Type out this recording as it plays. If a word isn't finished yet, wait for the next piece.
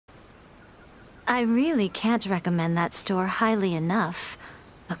I really can't recommend that store highly enough.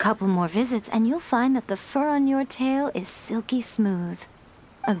 A couple more visits and you'll find that the fur on your tail is silky smooth.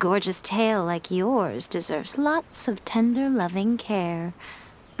 A gorgeous tail like yours deserves lots of tender, loving care.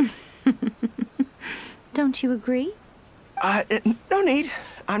 Don't you agree? No need.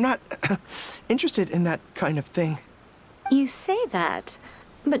 I'm not interested in that kind of thing. You say that,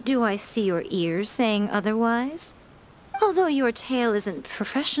 but do I see your ears saying otherwise? Although your tail isn't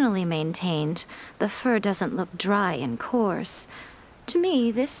professionally maintained, the fur doesn't look dry and coarse. To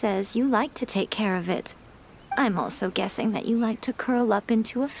me, this says you like to take care of it. I'm also guessing that you like to curl up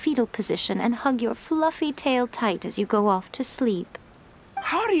into a fetal position and hug your fluffy tail tight as you go off to sleep.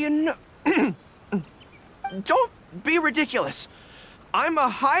 How do you know? Don't be ridiculous. I'm a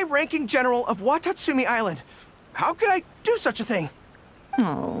high-ranking general of Watatsumi Island. How could I do such a thing?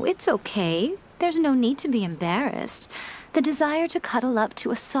 Oh, it's okay. There's no need to be embarrassed. The desire to cuddle up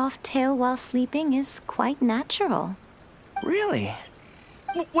to a soft tail while sleeping is quite natural. Really?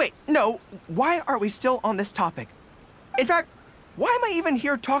 Wait, no. Why are we still on this topic? In fact, why am I even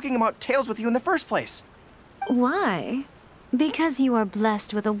here talking about tails with you in the first place? Why? Because you are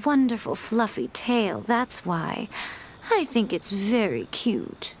blessed with a wonderful fluffy tail, that's why. I think it's very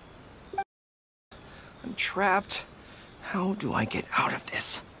cute. I'm trapped. How do I get out of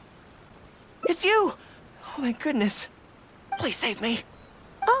this? It's you! Oh, thank goodness. Please save me.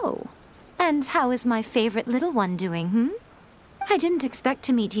 Oh, and how is my favorite little one doing, I didn't expect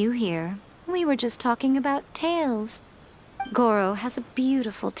to meet you here. We were just talking about tails. Gorou has a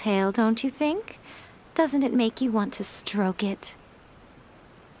beautiful tail, don't you think? Doesn't it make you want to stroke it?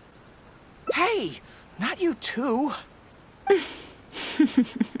 Hey, not you too.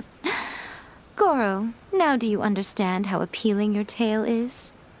 Gorou, now do you understand how appealing your tail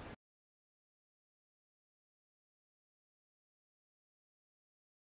is?